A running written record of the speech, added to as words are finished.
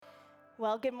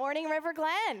Well, good morning, River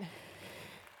Glen.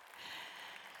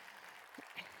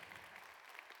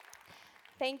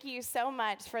 Thank you so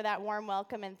much for that warm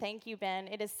welcome, and thank you, Ben.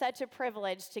 It is such a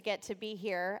privilege to get to be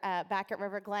here back at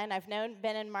River Glen. I've known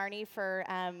Ben and Marnie for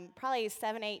probably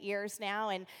 7, 8 years now,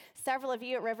 and several of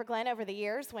you at River Glen over the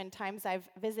years when times I've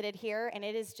visited here, and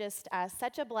it is just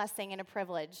such a blessing and a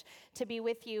privilege to be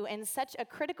with you in such a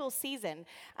critical season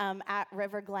at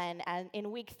River Glen and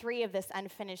in week 3 of this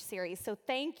Unfinished series. So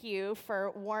thank you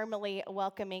for warmly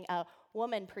welcoming a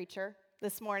woman preacher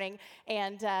this morning,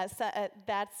 and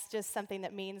that's just something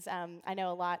that means, I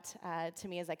know, a lot to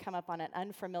me as I come up on an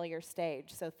unfamiliar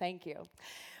stage, so thank you.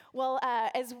 Well,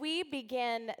 as we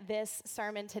begin this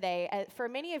sermon today, for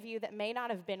many of you that may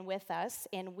not have been with us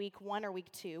in week 1 or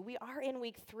week 2, we are in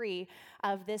week 3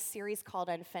 of this series called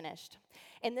Unfinished.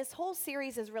 And this whole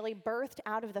series is really birthed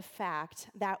out of the fact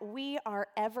that we are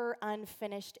ever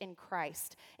unfinished in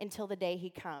Christ until the day He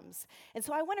comes. And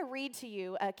so I want to read to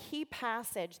you a key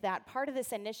passage that part of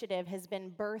this initiative has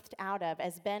been birthed out of,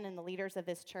 as Ben and the leaders of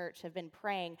this church have been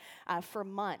praying for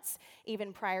months,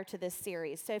 even prior to this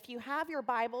series. So if you have your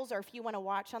Bibles, or if you want to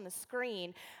watch on the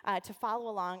screen to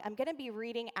follow along, I'm going to be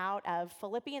reading out of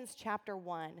Philippians chapter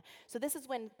 1. So this is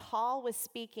when Paul was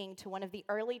speaking to one of the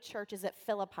early churches at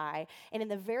Philippi, and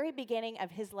in the very beginning of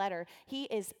his letter, he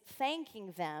is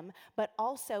thanking them, but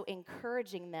also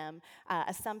encouraging them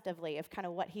assumptively of kind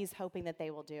of what he's hoping that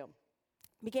they will do.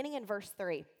 Beginning in verse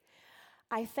 3,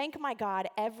 I thank my God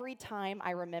every time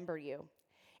I remember you.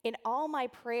 In all my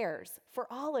prayers for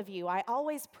all of you, I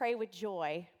always pray with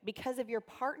joy because of your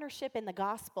partnership in the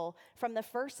gospel from the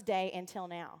first day until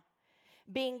now.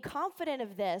 Being confident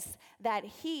of this, that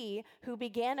He who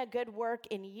began a good work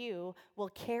in you will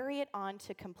carry it on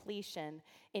to completion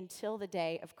until the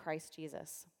day of Christ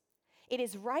Jesus. It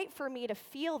is right for me to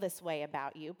feel this way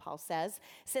about you, Paul says,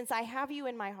 since I have you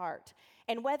in my heart.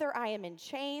 And whether I am in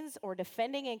chains or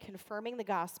defending and confirming the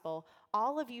gospel,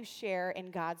 all of you share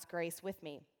in God's grace with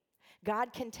me.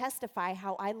 God can testify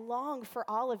how I long for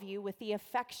all of you with the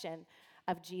affection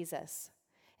of Jesus.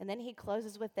 And then he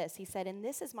closes with this. He said, and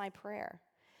this is my prayer,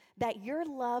 that your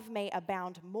love may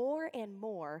abound more and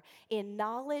more in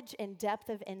knowledge and depth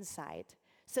of insight,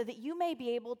 so that you may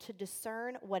be able to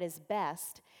discern what is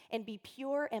best and be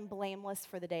pure and blameless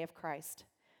for the day of Christ,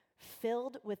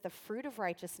 filled with the fruit of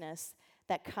righteousness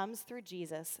that comes through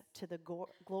Jesus to the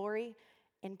glory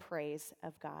and praise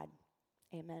of God.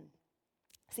 Amen.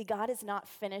 See, God is not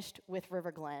finished with River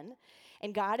Glen,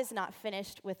 and God is not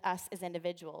finished with us as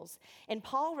individuals. And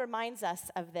Paul reminds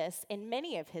us of this in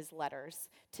many of his letters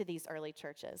to these early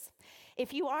churches.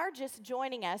 If you are just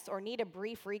joining us or need a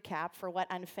brief recap for what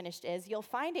unfinished is, you'll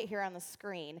find it here on the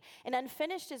screen. And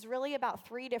unfinished is really about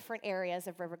 3 different areas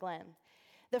of River Glen.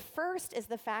 The first is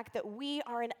the fact that we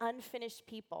are an unfinished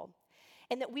people,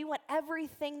 and that we want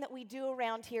everything that we do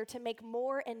around here to make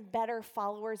more and better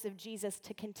followers of Jesus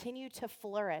to continue to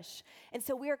flourish. And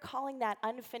so we are calling that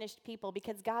unfinished people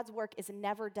because God's work is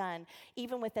never done,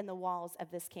 even within the walls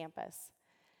of this campus.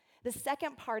 The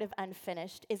second part of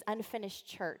unfinished is unfinished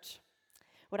church.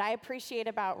 What I appreciate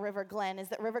about River Glen is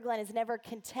that River Glen is never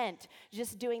content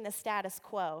just doing the status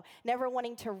quo, never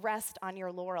wanting to rest on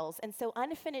your laurels. And so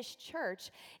Unfinished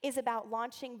Church is about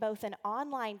launching both an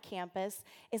online campus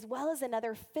as well as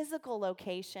another physical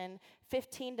location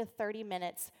 15 to 30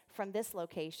 minutes from this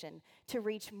location to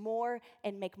reach more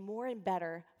and make more and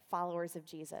better followers of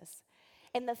Jesus.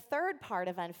 And the third part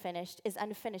of Unfinished is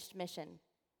unfinished mission.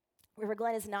 River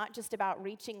Glen is not just about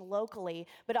reaching locally,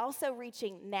 but also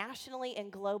reaching nationally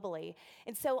and globally.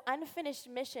 And so Unfinished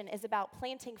Mission is about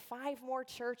planting 5 more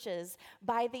churches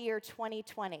by the year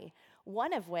 2020,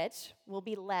 one of which will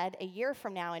be led a year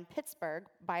from now in Pittsburgh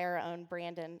by our own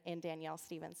Brandon and Danielle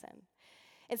Stevenson.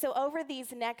 And so over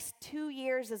these next 2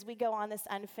 years as we go on this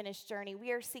unfinished journey,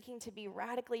 we are seeking to be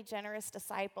radically generous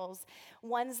disciples,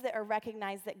 ones that are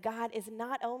recognized that God is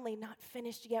not only not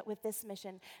finished yet with this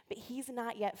mission, but He's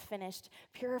not yet finished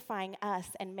purifying us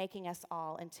and making us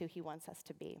all into who He wants us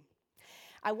to be.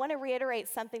 I want to reiterate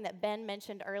something that Ben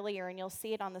mentioned earlier, and you'll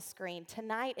see it on the screen.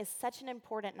 Tonight is such an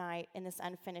important night in this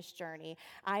unfinished journey.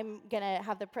 I'm going to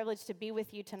have the privilege to be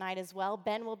with you tonight as well.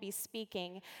 Ben will be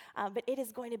speaking, but it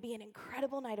is going to be an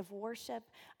incredible night of worship,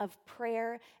 of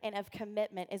prayer, and of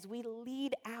commitment as we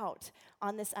lead out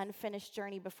on this unfinished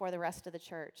journey before the rest of the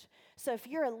church. So if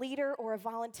you're a leader or a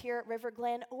volunteer at River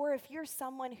Glen, or if you're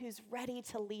someone who's ready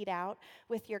to lead out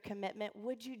with your commitment,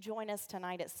 would you join us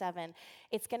tonight at 7?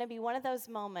 It's going to be one of those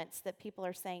moments that people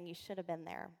are saying you should have been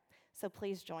there. So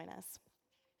please join us.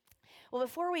 Well,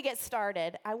 before we get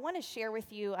started, I want to share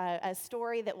with you a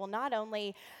story that will not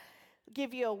only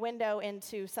give you a window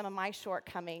into some of my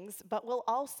shortcomings, but will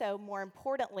also, more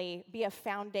importantly, be a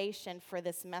foundation for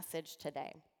this message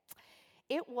today.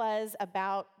 It was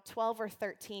about 12 or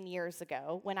 13 years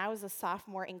ago when I was a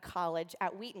sophomore in college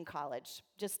at Wheaton College,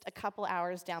 just a couple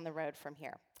hours down the road from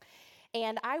here.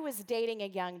 And I was dating a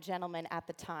young gentleman at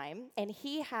the time, and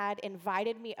he had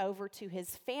invited me over to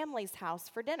his family's house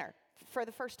for dinner for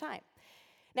the first time.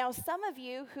 Now, some of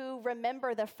you who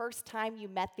remember the first time you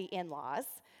met the in-laws,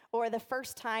 or the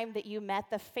first time that you met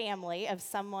the family of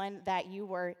someone that you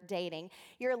were dating,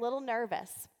 you're a little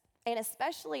nervous. And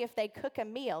especially if they cook a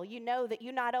meal, you know that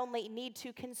you not only need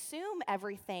to consume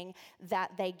everything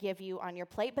that they give you on your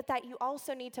plate, but that you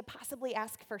also need to possibly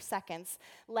ask for seconds,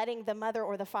 letting the mother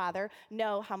or the father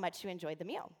know how much you enjoyed the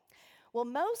meal. Well,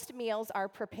 most meals are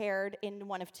prepared in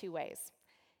one of two ways.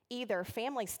 Either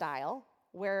family style,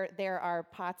 where there are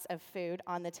pots of food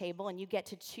on the table and you get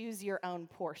to choose your own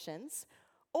portions,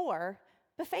 or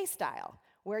buffet style,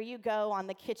 where you go on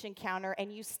the kitchen counter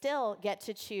and you still get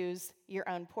to choose your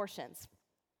own portions.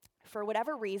 For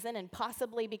whatever reason, and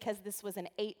possibly because this was an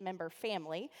 8-member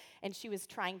family and she was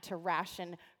trying to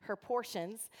ration her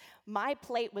portions, my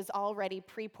plate was already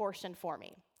pre-portioned for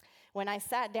me. When I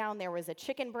sat down, there was a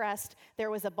chicken breast,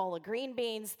 there was a bowl of green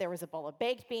beans, there was a bowl of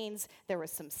baked beans, there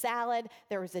was some salad,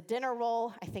 there was a dinner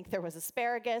roll, I think there was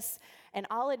asparagus, and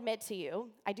I'll admit to you,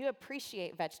 I do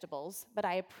appreciate vegetables, but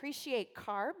I appreciate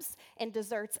carbs and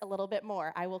desserts a little bit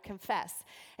more, I will confess.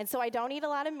 And so I don't eat a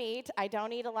lot of meat, I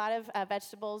don't eat a lot of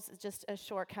vegetables, it's just a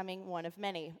shortcoming, one of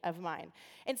many of mine.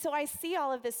 And so I see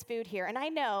all of this food here, and I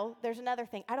know there's another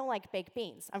thing, I don't like baked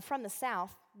beans. I'm from the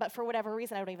South, but for whatever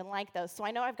reason, I don't even like those. So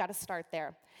I know I've got to start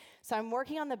there. So I'm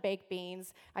working on the baked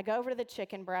beans. I go over to the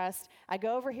chicken breast. I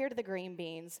go over here to the green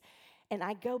beans. And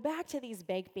I go back to these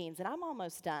baked beans, and I'm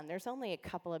almost done. There's only a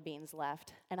couple of beans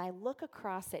left. And I look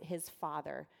across at his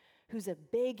father, who's a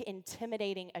big,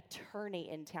 intimidating attorney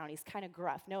in town. He's kind of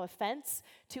gruff. No offense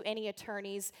to any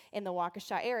attorneys in the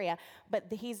Waukesha area,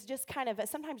 but he's just kind of,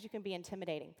 sometimes you can be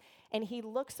intimidating. And he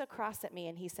looks across at me,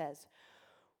 and he says,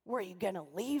 "Were you gonna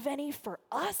leave any for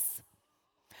us?"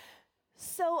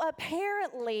 So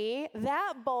apparently,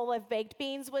 that bowl of baked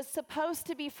beans was supposed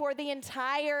to be for the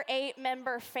entire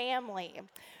 8-member family,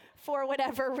 for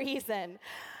whatever reason.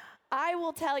 I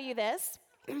will tell you this,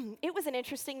 it was an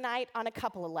interesting night on a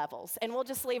couple of levels, and we'll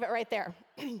just leave it right there.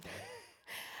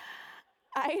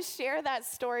 I share that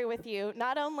story with you.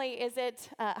 Not only is it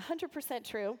 100%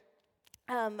 true,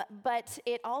 but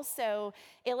it also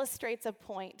illustrates a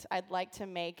point I'd like to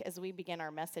make as we begin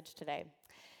our message today.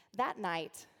 That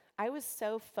night, I was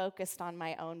so focused on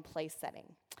my own place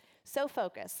setting, so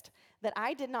focused that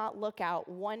I did not look out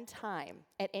one time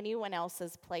at anyone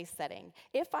else's place setting.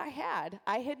 If I had,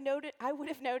 I would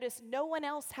have noticed no one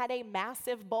else had a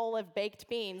massive bowl of baked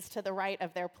beans to the right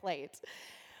of their plate.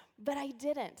 But I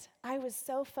didn't. I was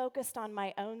so focused on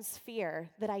my own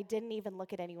sphere that I didn't even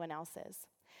look at anyone else's.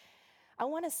 I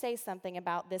want to say something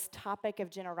about this topic of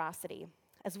generosity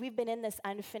as we've been in this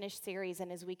unfinished series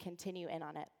and as we continue in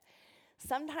on it.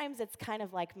 Sometimes it's kind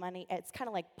of like money, it's kind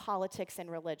of like politics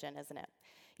and religion, isn't it?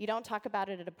 You don't talk about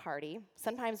it at a party.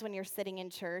 Sometimes when you're sitting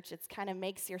in church, it kind of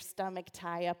makes your stomach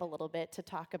tie up a little bit to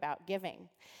talk about giving.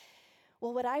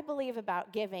 Well, what I believe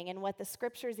about giving and what the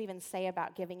scriptures even say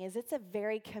about giving is it's a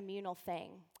very communal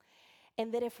thing.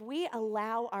 And that if we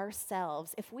allow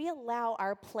ourselves, if we allow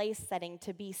our place setting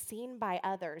to be seen by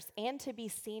others and to be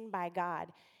seen by God,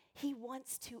 He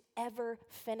wants to ever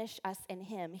finish us in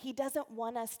Him. He doesn't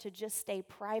want us to just stay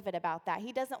private about that.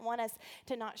 He doesn't want us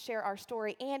to not share our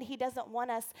story, and He doesn't want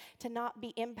us to not be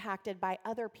impacted by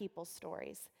other people's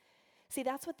stories. See,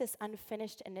 that's what this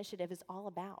unfinished initiative is all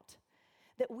about.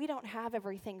 That we don't have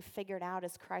everything figured out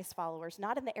as Christ followers,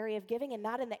 not in the area of giving and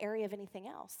not in the area of anything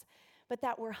else, but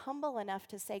that we're humble enough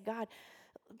to say, God,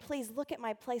 please look at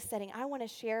my place setting. I want to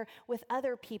share with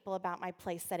other people about my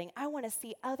place setting. I want to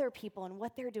see other people and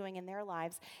what they're doing in their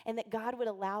lives, and that God would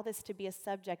allow this to be a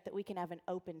subject that we can have an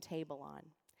open table on.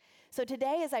 So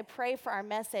today, as I pray for our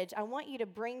message, I want you to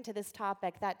bring to this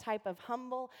topic that type of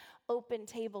humble, open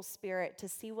table spirit to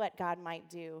see what God might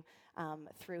do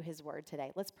through His word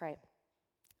today. Let's pray.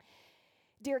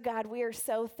 Dear God, we are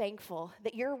so thankful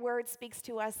that your word speaks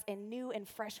to us in new and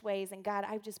fresh ways. And God,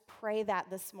 I just pray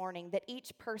that this morning, that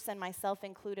each person, myself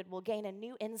included, will gain a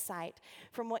new insight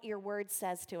from what your word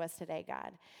says to us today,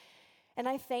 God. And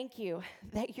I thank you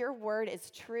that your word is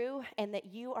true and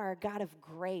that you are a God of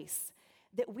grace,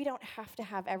 that we don't have to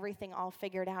have everything all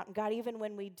figured out. And God, even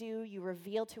when we do, you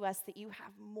reveal to us that you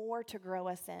have more to grow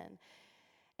us in.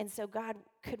 And so, God,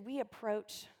 could we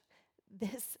approach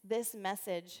this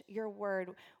message, your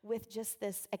word, with just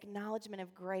this acknowledgement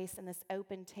of grace and this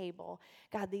open table.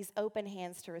 God, these open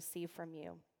hands to receive from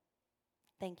you.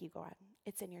 Thank you, God.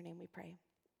 It's in your name we pray.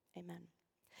 Amen.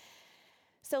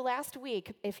 So last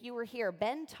week, if you were here,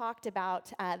 Ben talked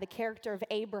about the character of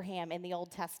Abraham in the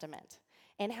Old Testament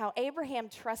and how Abraham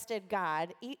trusted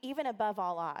God even above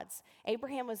all odds.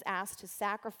 Abraham was asked to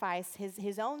sacrifice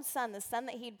his own son, the son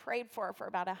that he'd prayed for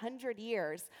about 100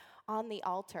 years, on the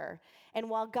altar. And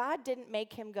while God didn't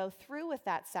make him go through with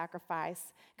that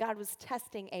sacrifice, God was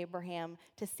testing Abraham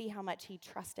to see how much he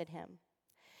trusted him.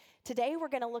 Today, we're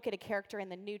going to look at a character in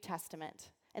the New Testament,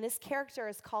 and this character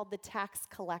is called the tax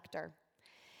collector.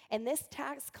 And this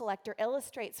tax collector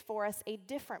illustrates for us a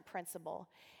different principle,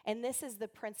 and this is the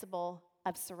principle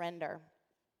of surrender.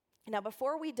 Now,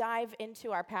 before we dive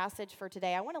into our passage for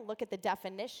today, I want to look at the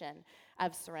definition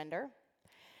of surrender.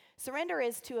 Surrender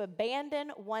is to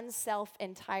abandon oneself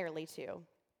entirely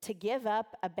to give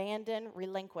up, abandon,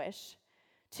 relinquish,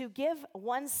 to give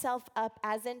oneself up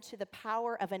as into the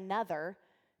power of another,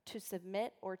 to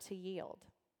submit or to yield.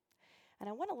 And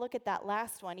I want to look at that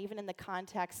last one, even in the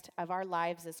context of our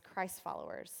lives as Christ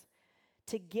followers,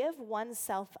 to give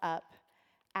oneself up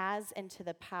as into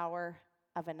the power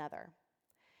of another.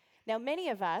 Now, many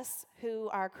of us who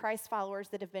are Christ followers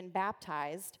that have been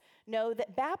baptized know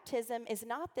that baptism is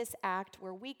not this act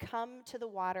where we come to the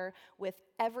water with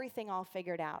everything all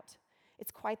figured out.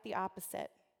 It's quite the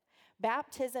opposite.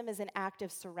 Baptism is an act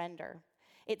of surrender.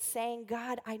 It's saying,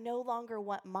 God, I no longer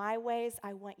want my ways,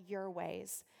 I want your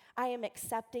ways. I am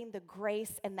accepting the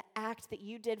grace and the act that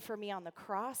you did for me on the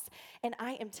cross, and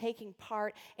I am taking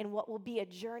part in what will be a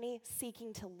journey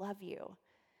seeking to love you.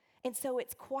 And so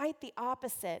it's quite the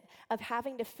opposite of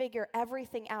having to figure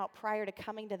everything out prior to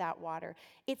coming to that water.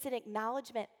 It's an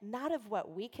acknowledgement not of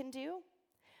what we can do,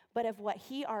 but of what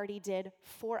he already did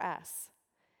for us.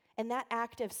 And that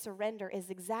act of surrender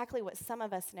is exactly what some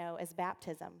of us know as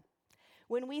baptism.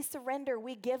 When we surrender,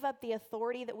 we give up the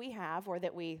authority that we have or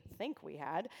that we think we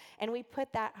had, and we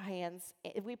put that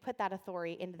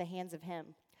authority into the hands of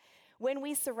him. When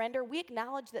we surrender, we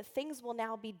acknowledge that things will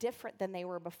now be different than they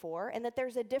were before, and that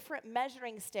there's a different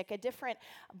measuring stick, a different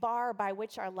bar by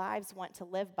which our lives want to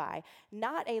live by.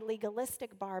 Not a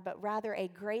legalistic bar, but rather a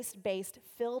grace-based,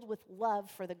 filled with love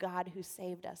for the God who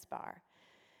saved us bar.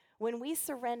 When we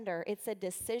surrender, it's a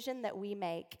decision that we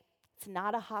make. It's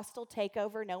not a hostile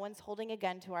takeover. No one's holding a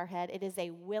gun to our head. It is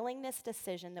a willingness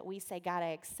decision that we say, God, I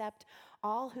accept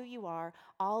all who you are,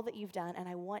 all that you've done, and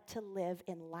I want to live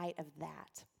in light of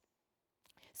that.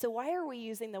 So why are we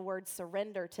using the word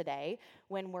surrender today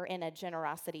when we're in a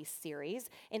generosity series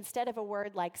instead of a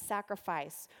word like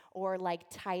sacrifice or like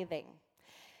tithing?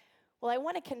 Well, I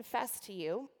want to confess to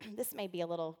you, this may be a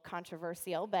little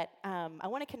controversial, but I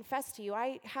want to confess to you,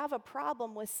 I have a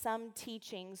problem with some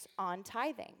teachings on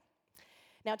tithing.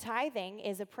 Now, tithing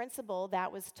is a principle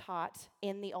that was taught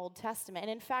in the Old Testament.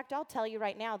 And in fact, I'll tell you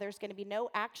right now, there's going to be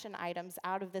no action items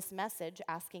out of this message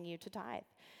asking you to tithe.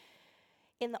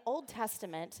 In the Old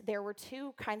Testament, there were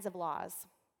two kinds of laws.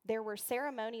 There were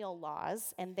ceremonial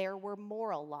laws and there were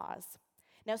moral laws.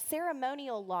 Now,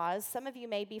 ceremonial laws, some of you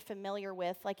may be familiar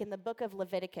with, like in the book of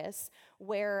Leviticus,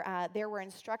 where there were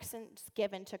instructions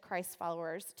given to Christ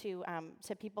followers, to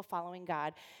people following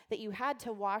God, that you had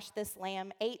to wash this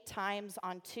lamb 8 times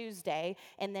on Tuesday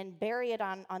and then bury it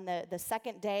on the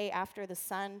second day after the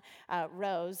sun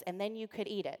rose, and then you could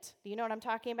eat it. Do you know what I'm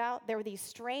talking about? There were these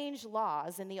strange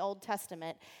laws in the Old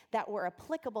Testament that were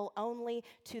applicable only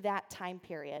to that time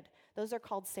period. Those are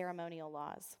called ceremonial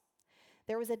laws.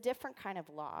 There was a different kind of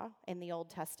law in the Old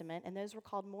Testament, and those were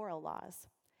called moral laws.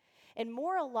 And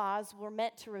moral laws were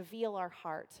meant to reveal our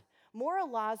heart. Moral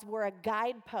laws were a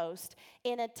guidepost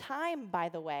in a time, by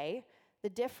the way. The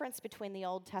difference between the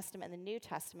Old Testament and the New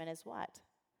Testament is what?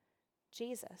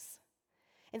 Jesus.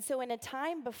 And so in a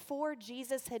time before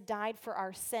Jesus had died for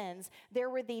our sins, there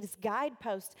were these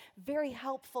guideposts, very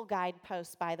helpful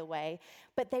guideposts, by the way,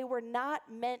 but they were not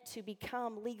meant to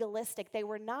become legalistic. They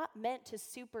were not meant to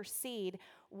supersede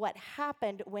what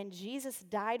happened when Jesus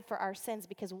died for our sins,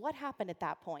 because what happened at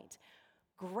that point?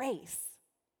 Grace.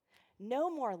 No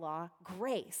more law,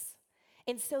 grace.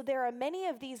 And so there are many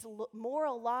of these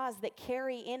moral laws that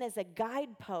carry in as a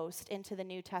guidepost into the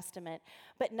New Testament,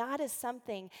 but not as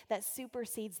something that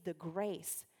supersedes the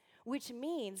grace, which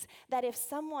means that if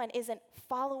someone isn't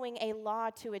following a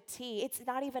law to a T, it's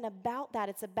not even about that.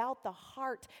 It's about the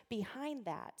heart behind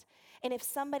that. And if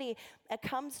somebody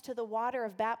comes to the water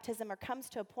of baptism or comes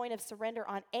to a point of surrender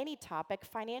on any topic,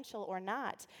 financial or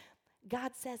not,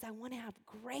 God says, I want to have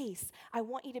grace. I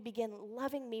want you to begin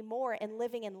loving me more and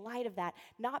living in light of that,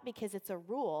 not because it's a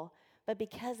rule, but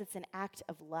because it's an act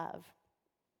of love.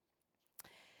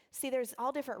 See, there's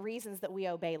all different reasons that we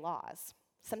obey laws.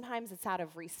 Sometimes it's out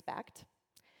of respect.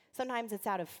 Sometimes it's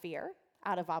out of fear,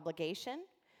 out of obligation.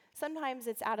 Sometimes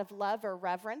it's out of love or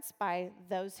reverence by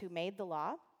those who made the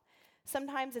law.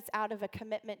 Sometimes it's out of a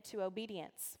commitment to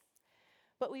obedience.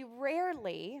 But we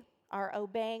rarely are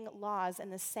obeying laws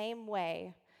in the same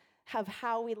way of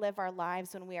how we live our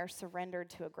lives when we are surrendered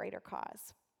to a greater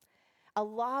cause. A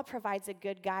law provides a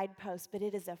good guidepost, but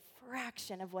it is a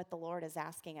fraction of what the Lord is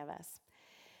asking of us.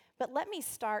 But let me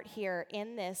start here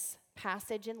in this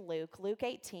passage in Luke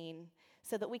 18,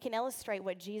 so that we can illustrate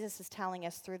what Jesus is telling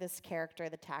us through this character,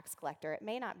 the tax collector. It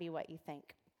may not be what you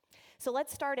think. So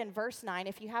let's start in verse 9.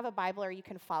 If you have a Bible, or you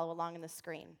can follow along on the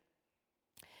screen.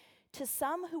 To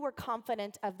some who were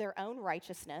confident of their own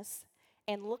righteousness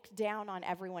and looked down on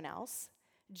everyone else,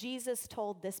 Jesus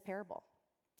told this parable.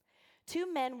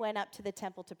 2 men went up to the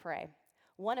temple to pray,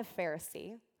 one a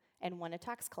Pharisee and one a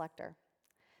tax collector.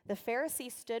 The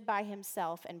Pharisee stood by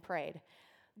himself and prayed,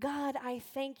 God, I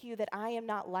thank you that I am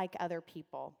not like other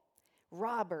people,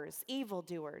 robbers,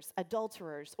 evildoers,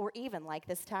 adulterers, or even like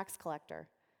this tax collector.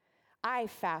 I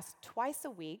fast twice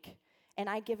a week, and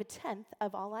I give 1/10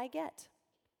 of all I get.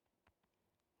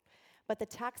 But the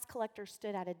tax collector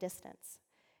stood at a distance.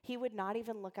 He would not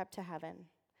even look up to heaven,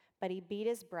 but he beat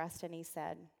his breast and he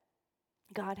said,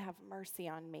 God, have mercy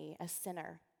on me, a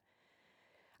sinner.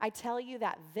 I tell you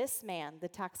that this man, the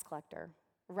tax collector,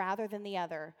 rather than the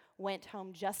other, went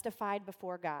home justified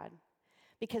before God.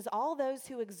 Because all those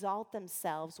who exalt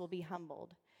themselves will be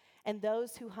humbled, and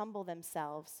those who humble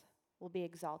themselves will be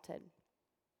exalted.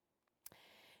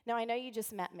 Now, I know you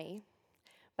just met me,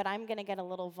 but I'm going to get a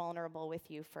little vulnerable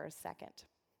with you for a second.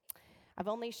 I've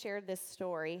only shared this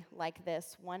story like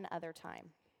this one other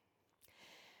time.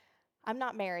 I'm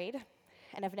not married,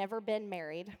 and I've never been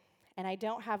married, and I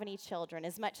don't have any children.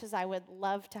 As much as I would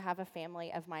love to have a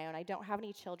family of my own, I don't have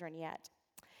any children yet.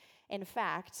 In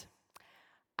fact,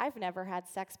 I've never had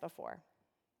sex before.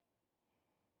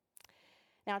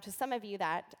 Now, to some of you,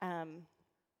 that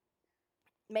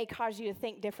may cause you to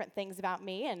think different things about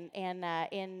me. And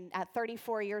at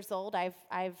 34 years old,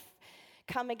 I've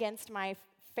come against my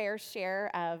fair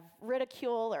share of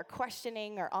ridicule or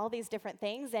questioning or all these different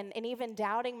things, and even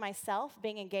doubting myself,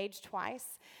 being engaged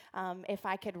twice, if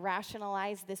I could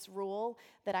rationalize this rule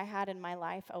that I had in my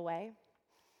life away.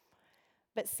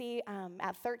 But see,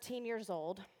 at 13 years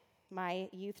old, my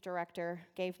youth director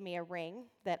gave me a ring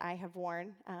that I have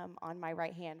worn on my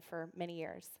right hand for many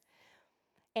years.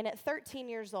 And at 13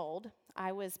 years old,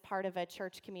 I was part of a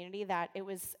church community that it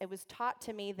was taught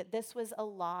to me that this was a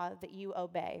law that you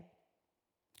obey.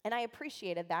 And I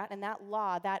appreciated that, and that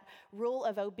law, that rule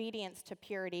of obedience to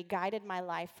purity, guided my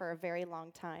life for a very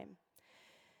long time.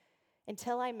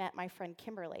 Until I met my friend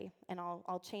Kimberly, and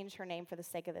I'll change her name for the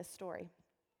sake of this story.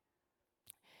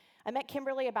 I met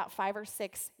Kimberly about 5 or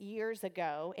 6 years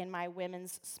ago in my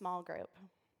women's small group.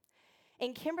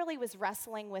 And Kimberly was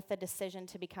wrestling with the decision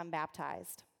to become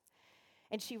baptized.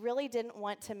 And she really didn't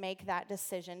want to make that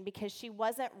decision because she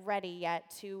wasn't ready yet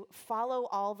to follow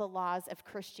all the laws of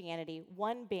Christianity,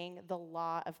 one being the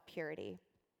law of purity.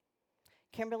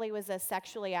 Kimberly was a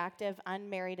sexually active,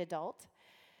 unmarried adult,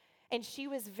 and she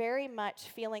was very much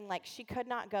feeling like she could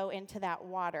not go into that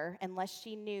water unless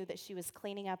she knew that she was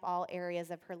cleaning up all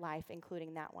areas of her life,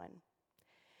 including that one.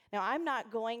 Now, I'm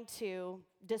not going to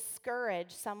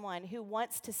discourage someone who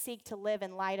wants to seek to live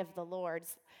in light of the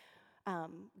Lord's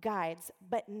guides,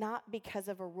 but not because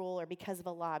of a rule or because of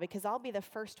a law, because I'll be the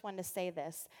first one to say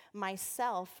this.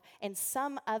 Myself and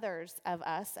some others of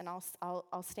us, and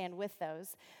I'll stand with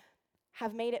those,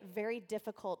 have made it very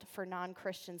difficult for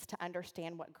non-Christians to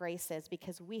understand what grace is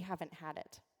because we haven't had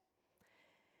it.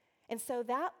 And so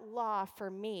that law for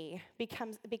me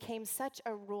became such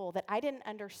a rule that I didn't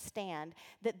understand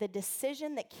that the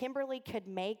decision that Kimberly could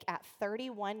make at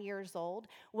 31 years old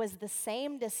was the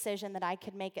same decision that I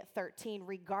could make at 13,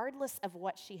 regardless of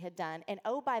what she had done. And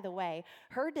oh, by the way,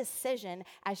 her decision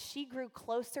as she grew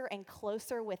closer and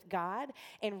closer with God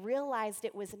and realized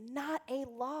it was not a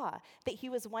law that he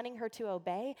was wanting her to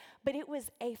obey, but it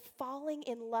was a falling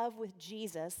in love with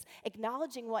Jesus,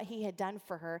 acknowledging what he had done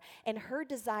for her, and her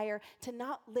desire to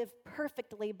not live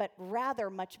perfectly, but rather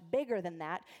much bigger than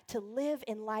that, to live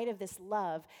in light of this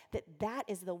love, that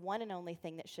is the one and only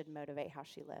thing that should motivate how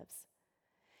she lives.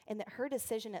 And that her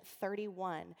decision at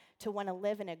 31 to want to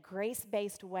live in a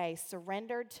grace-based way,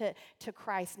 surrendered to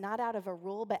Christ, not out of a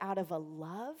rule, but out of a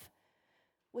love,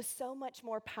 was so much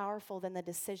more powerful than the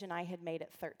decision I had made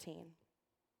at 13.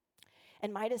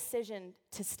 And my decision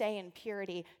to stay in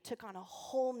purity took on a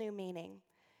whole new meaning.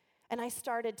 And I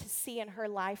started to see in her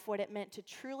life what it meant to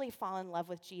truly fall in love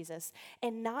with Jesus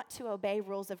and not to obey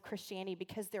rules of Christianity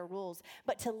because they're rules,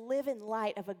 but to live in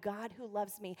light of a God who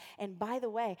loves me and, by the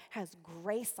way, has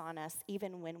grace on us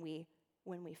even when we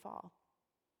fall.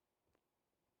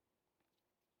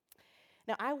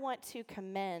 Now, I want to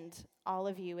commend all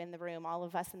of you in the room, all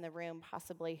of us in the room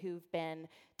possibly, who've been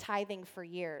tithing for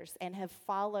years and have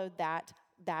followed that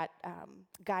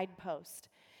guidepost.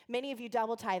 Many of you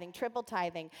double tithing, triple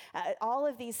tithing, all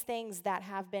of these things that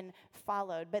have been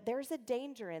followed. But there's a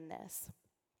danger in this.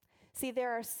 See,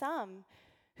 there are some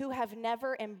who have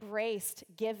never embraced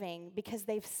giving because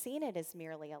they've seen it as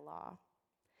merely a law.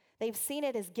 They've seen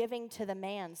it as giving to the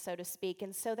man, so to speak,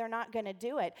 and so they're not going to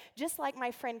do it. Just like my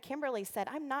friend Kimberly said,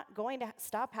 I'm not going to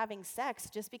stop having sex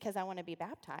just because I want to be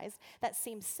baptized. That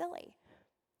seems silly.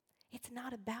 It's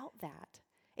not about that.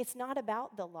 It's not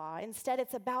about the law. Instead,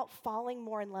 it's about falling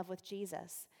more in love with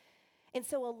Jesus. And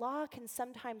so a law can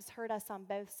sometimes hurt us on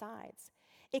both sides.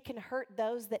 It can hurt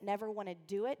those that never want to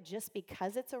do it just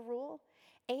because it's a rule,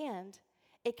 and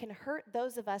it can hurt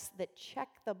those of us that check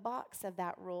the box of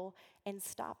that rule and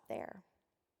stop there.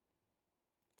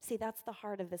 See, that's the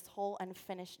heart of this whole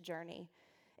unfinished journey,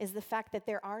 is the fact that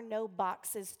there are no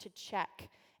boxes to check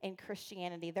in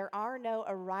Christianity. There are no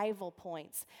arrival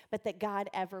points, but that God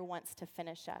ever wants to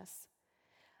finish us.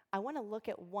 I want to look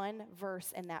at one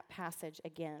verse in that passage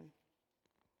again.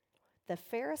 The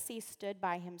Pharisee stood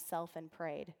by himself and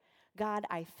prayed, God,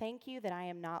 I thank you that I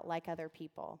am not like other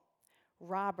people,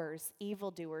 robbers,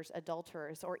 evildoers,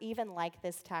 adulterers, or even like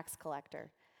this tax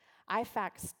collector. I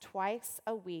fast twice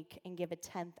a week and give a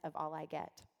tenth of all I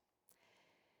get.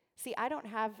 See, I don't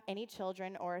have any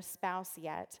children or a spouse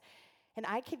yet, and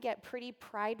I could get pretty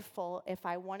prideful if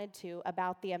I wanted to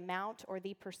about the amount or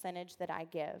the percentage that I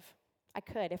give. I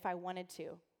could if I wanted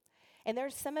to. And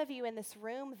there's some of you in this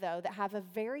room, though, that have a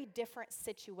very different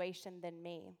situation than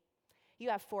me. You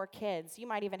have 4 kids. You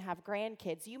might even have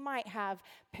grandkids. You might have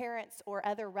parents or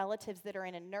other relatives that are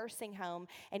in a nursing home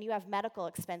and you have medical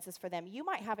expenses for them. You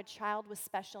might have a child with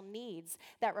special needs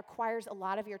that requires a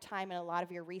lot of your time and a lot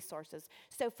of your resources.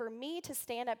 So for me to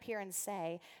stand up here and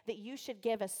say that you should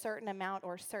give a certain amount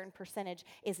or a certain percentage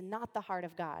is not the heart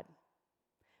of God,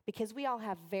 because we all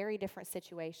have very different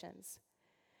situations.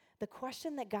 The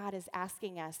question that God is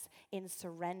asking us in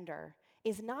surrender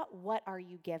is not what are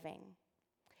you giving?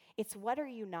 It's what are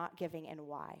you not giving and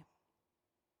why?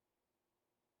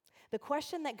 The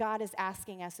question that God is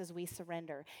asking us as we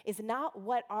surrender is not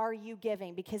what are you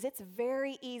giving, because it's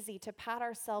very easy to pat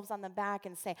ourselves on the back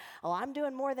and say, oh, I'm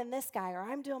doing more than this guy or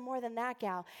I'm doing more than that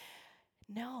gal.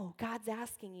 No, God's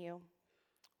asking you,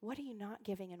 what are you not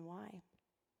giving and why?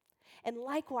 And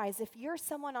likewise, if you're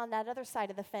someone on that other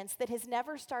side of the fence that has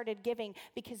never started giving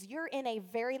because you're in a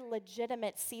very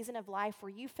legitimate season of life where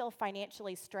you feel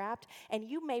financially strapped and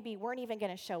you maybe weren't even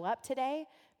going to show up today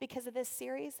because of this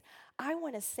series, I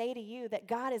want to say to you that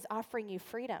God is offering you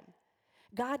freedom.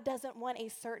 God doesn't want a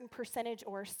certain percentage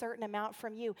or a certain amount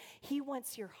from you. He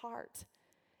wants your heart,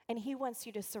 and He wants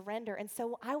you to surrender. And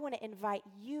so I want to invite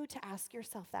you to ask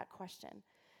yourself that question.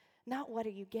 Not what are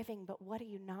you giving, but what are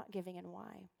you not giving and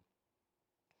why?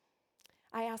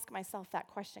 I ask myself that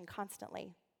question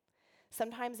constantly.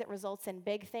 Sometimes it results in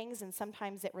big things, and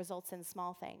sometimes it results in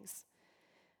small things.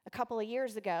 A couple of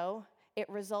years ago, it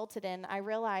resulted in, I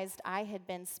realized I had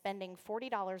been spending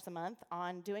 $40 a month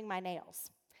on doing my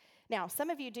nails. Now, some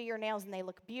of you do your nails and they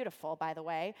look beautiful, by the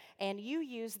way, and you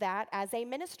use that as a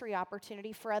ministry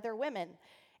opportunity for other women.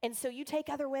 And so you take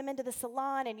other women to the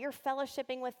salon and you're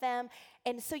fellowshipping with them,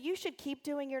 and so you should keep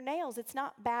doing your nails. It's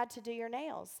not bad to do your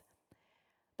nails.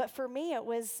 But for me, it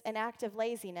was an act of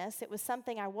laziness. It was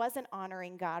something I wasn't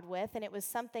honoring God with, and it was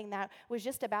something that was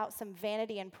just about some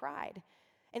vanity and pride.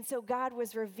 And so God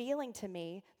was revealing to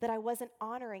me that I wasn't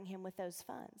honoring Him with those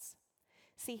funds.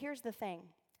 See, here's the thing.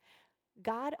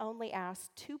 God only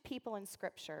asked 2 people in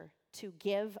Scripture to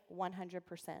give 100%.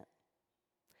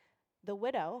 The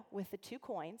widow with the 2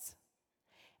 coins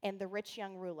and the rich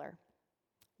young ruler.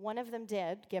 One of them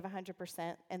did give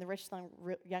 100%, and the rich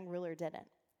young ruler didn't.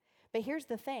 But here's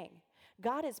the thing.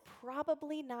 God is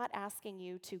probably not asking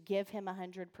you to give Him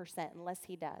 100% unless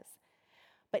He does.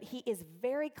 But He is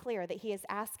very clear that He is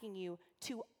asking you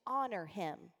to honor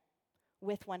Him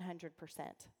with 100%.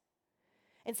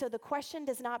 And so the question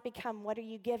does not become, what are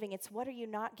you giving? It's what are you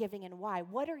not giving and why?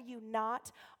 What are you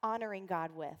not honoring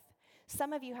God with?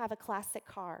 Some of you have a classic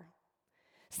car.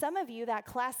 Some of you, that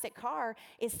classic car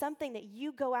is something that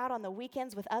you go out on the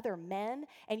weekends with other men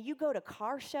and you go to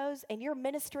car shows and you're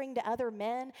ministering to other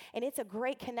men, and it's a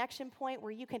great connection point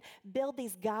where you can build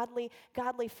these godly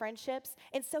friendships.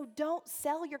 And so don't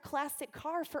sell your classic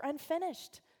car for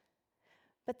unfinished.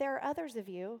 But there are others of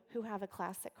you who have a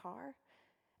classic car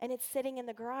and it's sitting in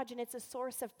the garage and it's a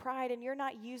source of pride, and you're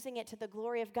not using it to the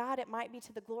glory of God. It might be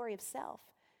to the glory of self.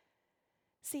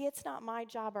 See, it's not my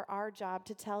job or our job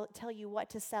to tell you what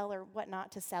to sell or what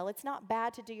not to sell. It's not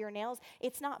bad to do your nails.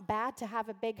 It's not bad to have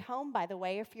a big home, by the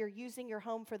way, if you're using your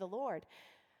home for the Lord.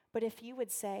 But if you would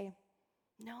say,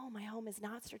 no, my home is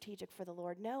not strategic for the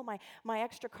Lord. No, my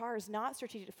extra car is not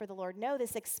strategic for the Lord. No,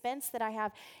 this expense that I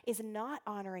have is not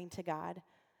honoring to God.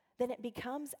 Then it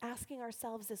becomes asking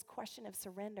ourselves this question of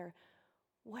surrender.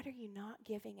 What are you not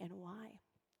giving and why?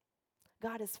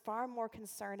 God is far more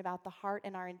concerned about the heart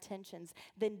and our intentions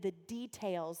than the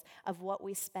details of what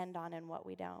we spend on and what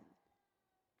we don't.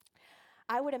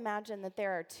 I would imagine that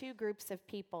there are two groups of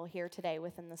people here today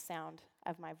within the sound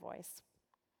of my voice.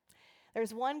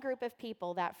 There's one group of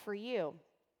people that for you,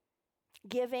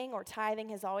 giving or tithing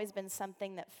has always been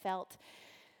something that felt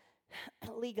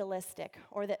legalistic,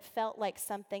 or that felt like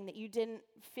something that you didn't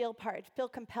feel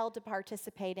compelled to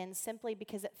participate in simply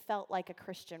because it felt like a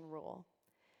Christian rule.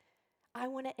 I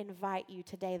want to invite you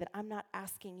today that I'm not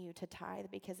asking you to tithe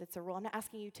because it's a rule. I'm not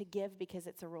asking you to give because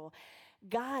it's a rule.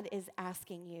 God is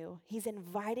asking you, He's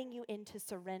inviting you into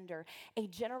surrender, a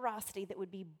generosity that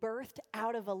would be birthed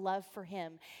out of a love for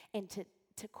Him, and to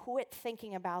quit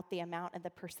thinking about the amount and the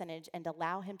percentage and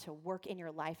allow Him to work in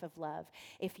your life of love.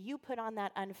 If you put on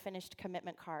that unfinished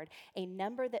commitment card a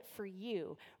number that for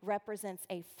you represents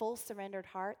a full surrendered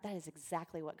heart, that is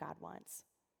exactly what God wants.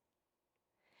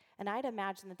 And I'd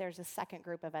imagine that there's a second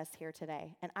group of us here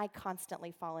today, and I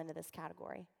constantly fall into this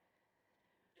category.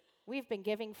 We've been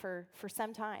giving for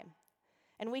some time,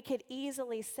 and we could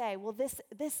easily say, well, this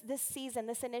season,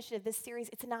 this initiative, this series,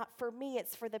 it's not for me,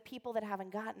 it's for the people that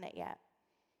haven't gotten it yet.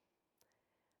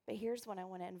 But here's what I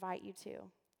want to invite you to.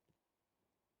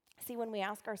 See, when we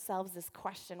ask ourselves this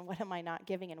question, what am I not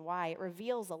giving and why, it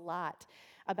reveals a lot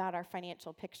about our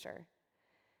financial picture.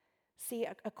 See,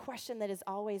 a question that has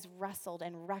always wrestled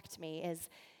and wrecked me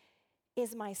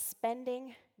is my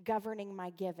spending governing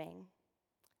my giving,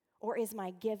 or is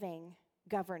my giving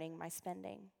governing my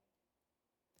spending?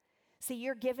 See,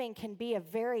 your giving can be a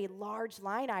very large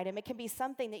line item. It can be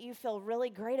something that you feel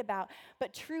really great about,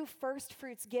 but true first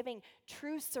fruits giving,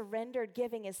 true surrendered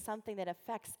giving is something that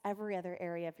affects every other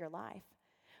area of your life.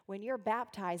 When you're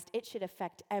baptized, it should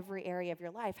affect every area of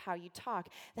your life, how you talk,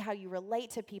 how you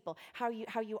relate to people, how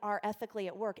you are ethically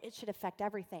at work. It should affect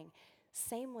everything.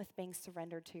 Same with being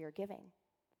surrendered to your giving.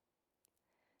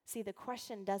 See, the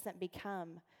question doesn't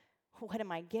become, what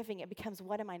am I giving? It becomes,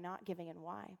 what am I not giving and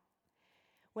why?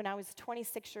 When I was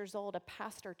 26 years old, a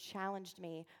pastor challenged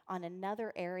me on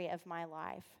another area of my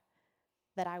life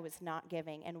that I was not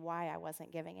giving and why I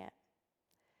wasn't giving it.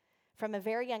 From a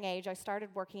very young age, I started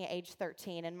working at age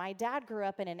 13, and my dad grew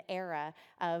up in an era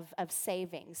of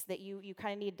savings, that you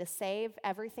kind of needed to save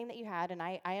everything that you had, and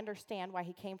I understand why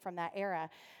he came from that era,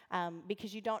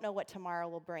 because you don't know what tomorrow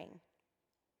will bring.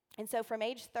 And so from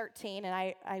age 13, and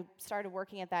I started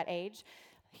working at that age,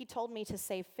 he told me to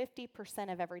save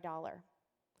 50% of every dollar.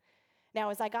 Now,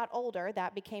 as I got older,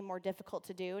 that became more difficult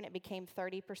to do, and it became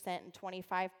 30% and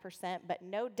 25%, but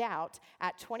no doubt,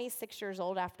 at 26 years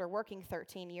old, after working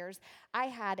 13 years, I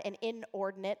had an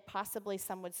inordinate, possibly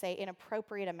some would say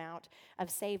inappropriate amount of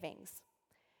savings.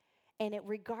 And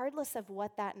regardless of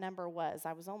what that number was,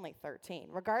 I was only 13,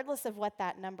 regardless of what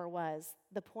that number was,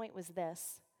 the point was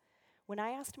this. When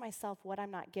I asked myself what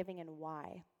I'm not giving and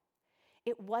why,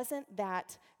 it wasn't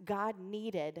that God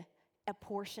needed a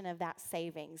portion of that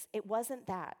savings. It wasn't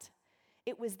that.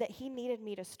 It was that He needed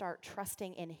me to start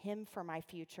trusting in Him for my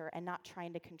future and not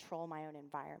trying to control my own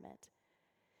environment.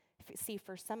 See,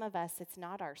 for some of us, it's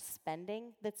not our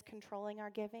spending that's controlling our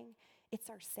giving, it's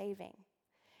our saving.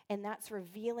 And that's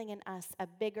revealing in us a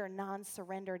bigger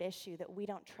non-surrendered issue that we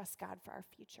don't trust God for our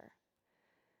future.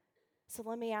 So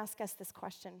let me ask us this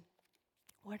question.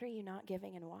 What are you not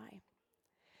giving and why?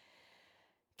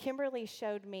 Kimberly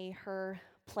showed me her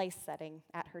place setting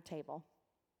at her table.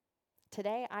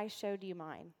 Today, I showed you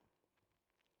mine.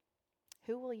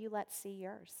 Who will you let see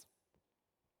yours?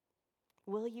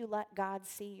 Will you let God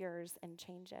see yours and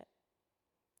change it?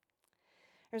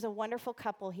 There's a wonderful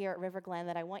couple here at River Glen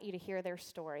that I want you to hear their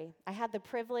story. I had the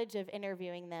privilege of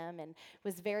interviewing them and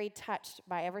was very touched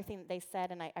by everything that they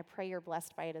said, and I pray you're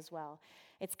blessed by it as well.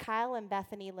 It's Kyle and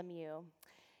Bethany Lemieux,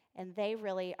 and they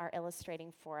really are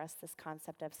illustrating for us this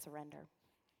concept of surrender.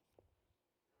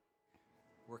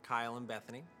 We're Kyle and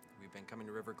Bethany. We've been coming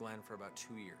to River Glen for about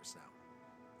 2 years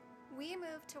now. We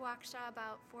moved to Waukesha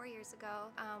about 4 years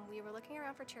ago. We were looking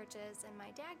around for churches, and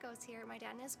my dad goes here, my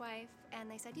dad and his wife,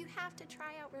 and they said, you have to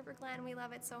try out River Glen. We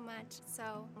love it so much.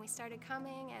 So we started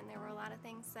coming, and there were a lot of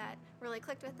things that really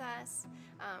clicked with us.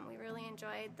 We really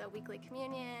enjoyed the weekly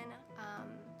communion,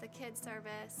 the kids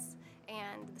service,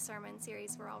 and the sermon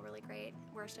series were all really great.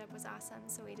 Worship was awesome,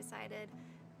 so we decided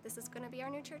this is going to be our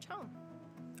new church home.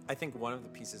 I think one of the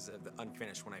pieces of the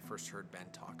Unfinished, when I first heard Ben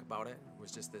talk about it,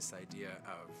 was just this idea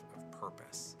of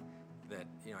purpose. That,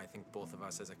 I think both of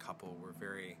us as a couple were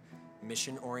very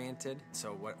mission-oriented.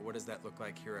 So what does that look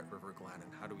like here at River Glen,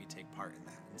 and how do we take part in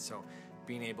that? And so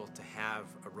being able to have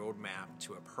a roadmap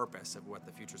to a purpose of what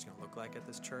the future is going to look like at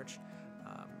this church,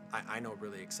 I know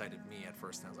really excited me at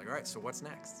first. And I was like, all right, so what's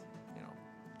next?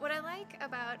 What I like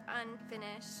about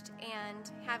Unfinished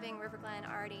and having River Glen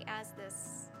already as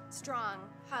this strong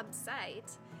hub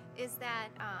site is that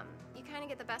you kind of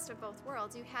get the best of both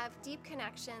worlds. You have deep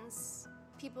connections,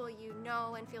 people you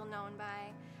know and feel known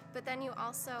by, but then you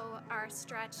also are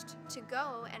stretched to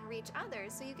go and reach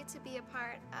others. So you get to be a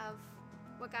part of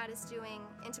what God is doing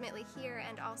intimately here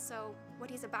and also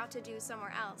what He's about to do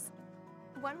somewhere else.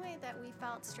 One way that we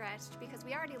felt stretched, because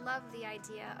we already loved the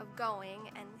idea of going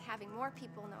and having more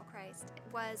people know Christ,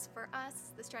 was for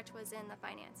us, the stretch was in the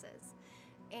finances.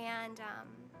 And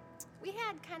we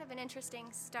had kind of an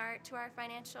interesting start to our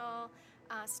financial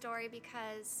story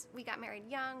because we got married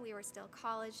young, we were still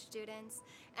college students,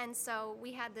 and so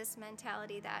we had this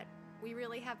mentality that we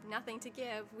really have nothing to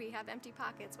give, we have empty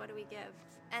pockets, what do we give?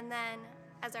 And then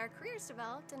as our careers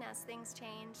developed and as things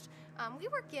changed, we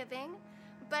were giving,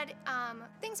 but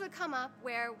things would come up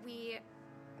where we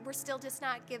were still just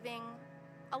not giving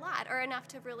a lot or enough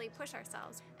to really push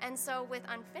ourselves. And so with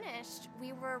Unfinished,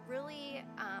 we were really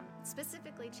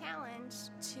specifically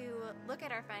challenged to look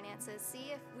at our finances,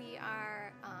 see if we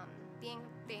are being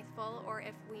faithful or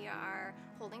if we are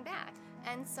holding back.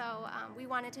 And so we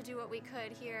wanted to do what we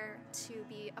could here to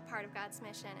be a part of God's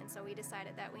mission, and so we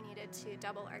decided that we needed to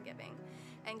double our giving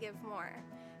and give more.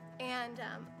 And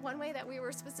one way that we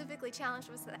were specifically challenged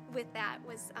with that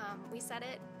was we set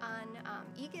it on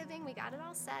e-giving, we got it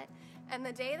all set, and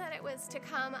the day that it was to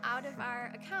come out of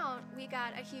our account, we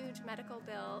got a huge medical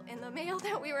bill in the mail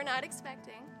that we were not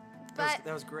expecting. That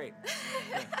was great.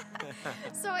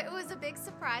 So it was a big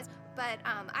surprise, but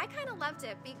I kind of loved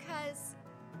it because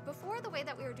before the way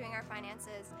that we were doing our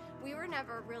finances, we were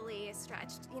never really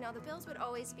stretched. The bills would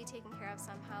always be taken care of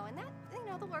somehow, and that,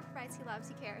 the Lord provides, He loves,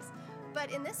 He cares.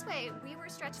 But in this way, we were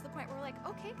stretched to the point where we're like,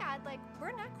 okay, God,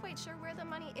 we're not quite sure where the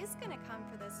money is going to come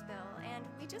for this bill, and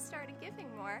we just started giving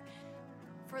more.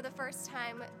 For the first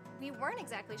time, we weren't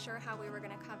exactly sure how we were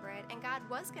going to cover it, and God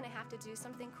was going to have to do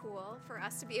something cool for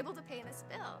us to be able to pay this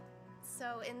bill.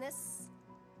 So in this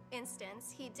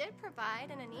instance, He did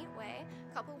provide in a neat way.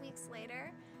 A couple weeks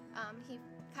later,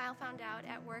 Kyle found out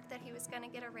at work that he was going to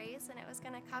get a raise, and it was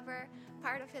going to cover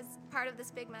part of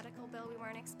this big medical bill we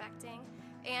weren't expecting,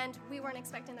 and we weren't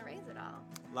expecting the raise at all.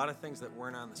 A lot of things that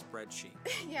weren't on the spreadsheet.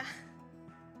 Yeah.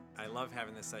 I love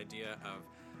having this idea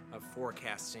of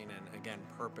forecasting and, again,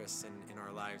 purpose in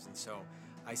our lives, and so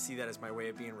I see that as my way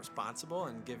of being responsible,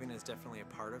 and giving is definitely a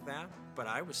part of that. But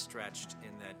I was stretched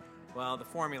in that, well, the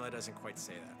formula doesn't quite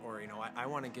say that. Or, I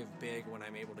want to give big when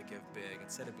I'm able to give big,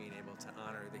 instead of being able to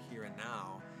honor the here and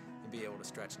now and be able to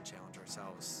stretch and challenge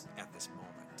ourselves at this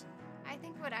moment. I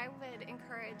think what I would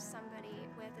encourage somebody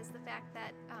with is the fact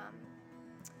that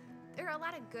there are a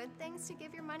lot of good things to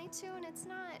give your money to, and it's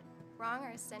not wrong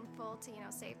or sinful to,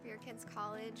 save for your kids'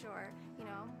 college or,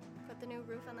 put the new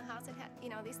roof on the house.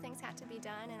 These things have to be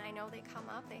done, and I know they come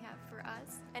up, they have for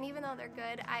us. And even though they're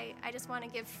good, I just want to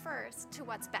give first to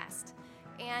what's best.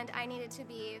 And I needed to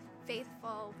be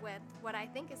faithful with what I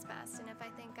think is best. And if I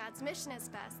think God's mission is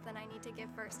best, then I need to give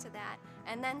first to that,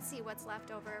 and then see what's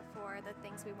left over for the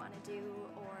things we want to do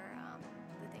or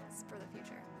the things for the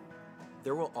future.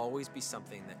 There will always be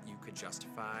something that you could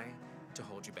justify to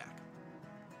hold you back.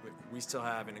 We still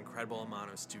have an incredible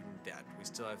amount of student debt. We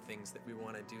still have things that we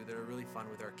want to do that are really fun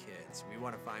with our kids. We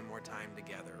want to find more time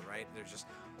together, right? There's just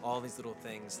all these little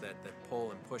things that pull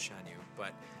and push on you.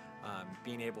 But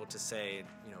being able to say,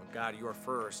 God, you're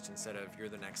first instead of you're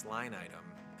the next line item,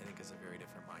 I think is a very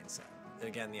different mindset. And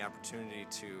again, the opportunity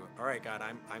to, all right, God,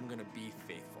 I'm going to be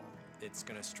faithful. It's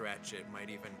going to stretch. It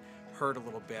might even hurt a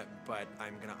little bit, but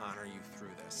I'm going to honor you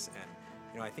through this.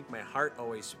 And I think my heart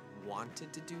always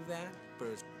wanted to do that, but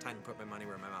it was time to put my money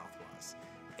where my mouth was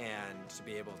and to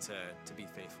be able to be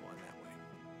faithful in that way.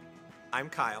 I'm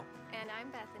Kyle. And I'm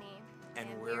Bethany. And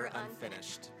we're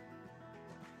Unfinished.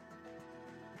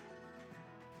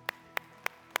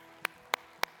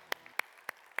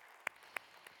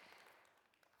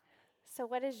 So,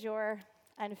 what is your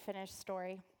unfinished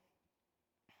story?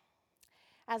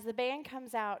 As the band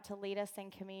comes out to lead us in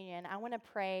communion, I want to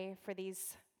pray for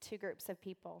these two groups of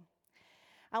people.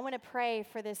 I want to pray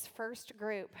for this first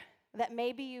group that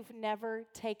maybe you've never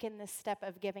taken this step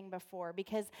of giving before,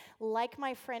 because like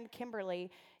my friend Kimberly,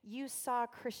 you saw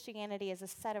Christianity as a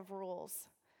set of rules,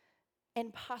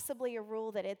 and possibly a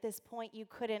rule that at this point you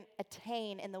couldn't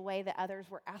attain in the way that others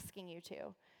were asking you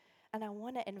to. And I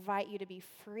want to invite you to be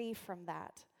free from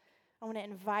that. I want to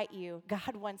invite you,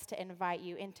 God wants to invite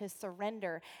you into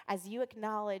surrender as you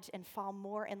acknowledge and fall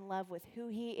more in love with who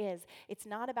He is. It's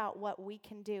not about what we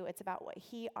can do, it's about what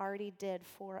He already did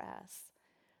for us.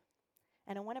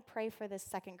 And I want to pray for this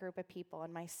second group of people,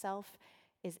 and myself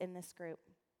is in this group.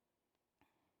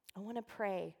 I want to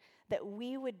pray that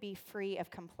we would be free of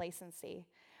complacency.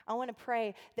 I want to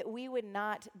pray that we would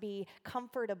not be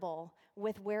comfortable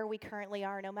with where we currently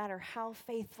are, no matter how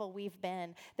faithful we've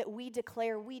been, that we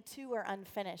declare we too are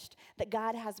unfinished, that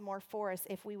God has more for us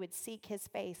if we would seek His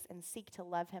face and seek to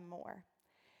love Him more.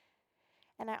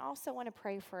 And I also want to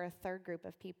pray for a third group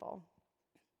of people.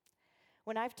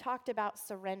 When I've talked about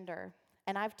surrender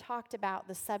and I've talked about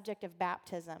the subject of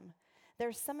baptism,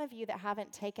 there's some of you that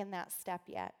haven't taken that step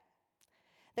yet.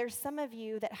 There's some of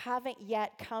you that haven't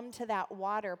yet come to that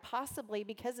water, possibly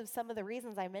because of some of the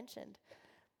reasons I mentioned.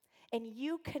 And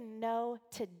you can know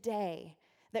today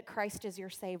that Christ is your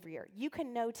Savior. You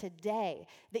can know today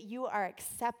that you are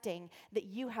accepting that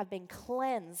you have been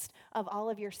cleansed of all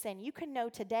of your sin. You can know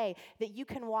today that you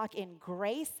can walk in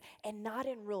grace and not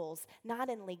in rules, not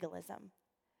in legalism.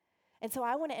 And so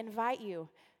I want to invite you.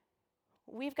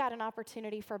 We've got an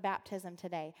opportunity for baptism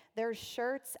today. There's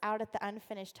shirts out at the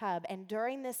Unfinished Hub. And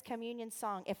during this communion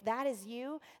song, if that is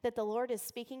you that the Lord is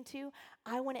speaking to,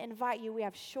 I want to invite you. We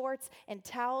have shorts and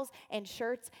towels and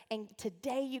shirts. And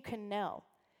today you can know.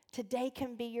 Today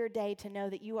can be your day to know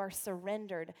that you are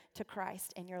surrendered to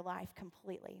Christ in your life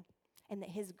completely, and that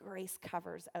His grace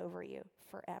covers over you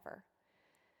forever.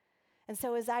 And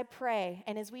so as I pray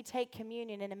and as we take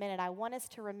communion in a minute, I want us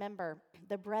to remember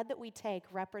the bread that we take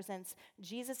represents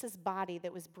Jesus' body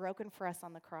that was broken for us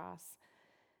on the cross.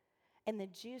 And the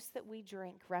juice that we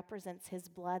drink represents His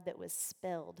blood that was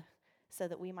spilled so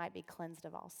that we might be cleansed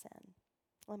of all sin.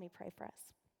 Let me pray for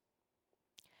us.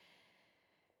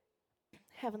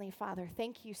 Heavenly Father,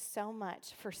 thank you so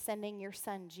much for sending your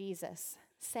Son, Jesus,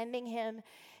 sending Him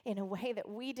in a way that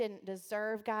we didn't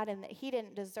deserve, God, and that He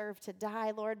didn't deserve to die,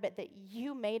 Lord, but that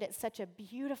you made it such a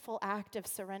beautiful act of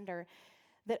surrender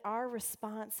that our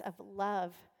response of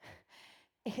love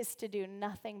is to do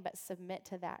nothing but submit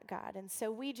to that, God. And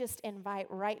so we just invite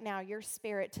right now your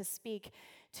Spirit to speak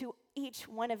to each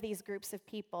one of these groups of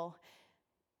people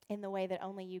in the way that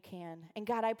only you can. And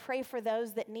God, I pray for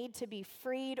those that need to be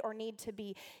freed or need to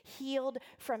be healed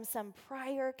from some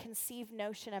prior conceived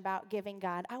notion about giving,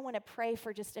 God. I want to pray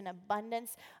for just an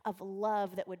abundance of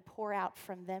love that would pour out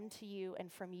from them to you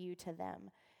and from you to them.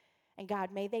 And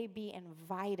God, may they be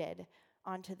invited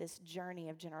onto this journey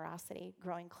of generosity,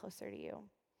 growing closer to you.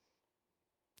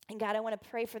 And God, I want to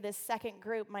pray for this second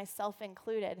group, myself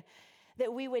included,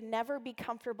 that we would never be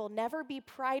comfortable, never be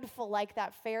prideful like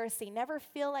that Pharisee, never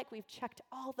feel like we've checked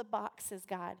all the boxes,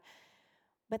 God,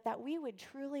 but that we would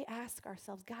truly ask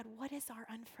ourselves, God, what is our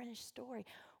unfinished story?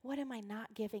 What am I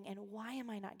not giving, and why am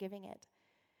I not giving it?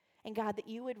 And God, that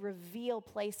you would reveal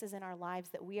places in our lives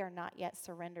that we are not yet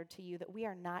surrendered to you, that we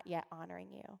are not yet honoring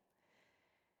you.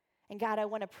 And God, I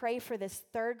want to pray for this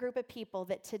third group of people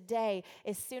that today,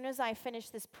 as soon as I finish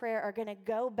this prayer, are going to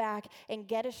go back and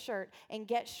get a shirt and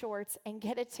get shorts and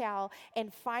get a towel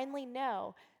and finally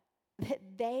know that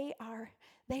they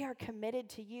are committed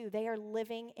to you. They are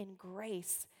living in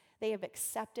grace. They have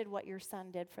accepted what your Son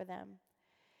did for them.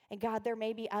 And God, there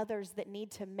may be others that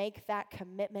need to make that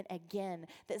commitment again,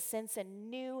 that sense a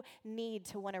new need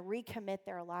to want to recommit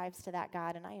their lives to that,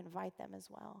 God, and I invite them as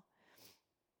well.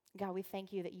 God, we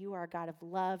thank you that you are a God of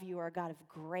love, you are a God of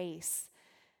grace,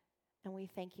 and we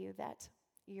thank you that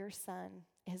your Son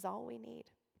is all we need.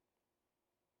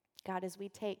 God, as we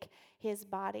take His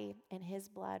body and His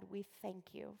blood, we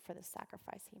thank you for the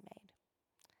sacrifice He made.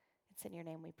 It's in your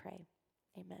name we pray.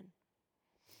 Amen.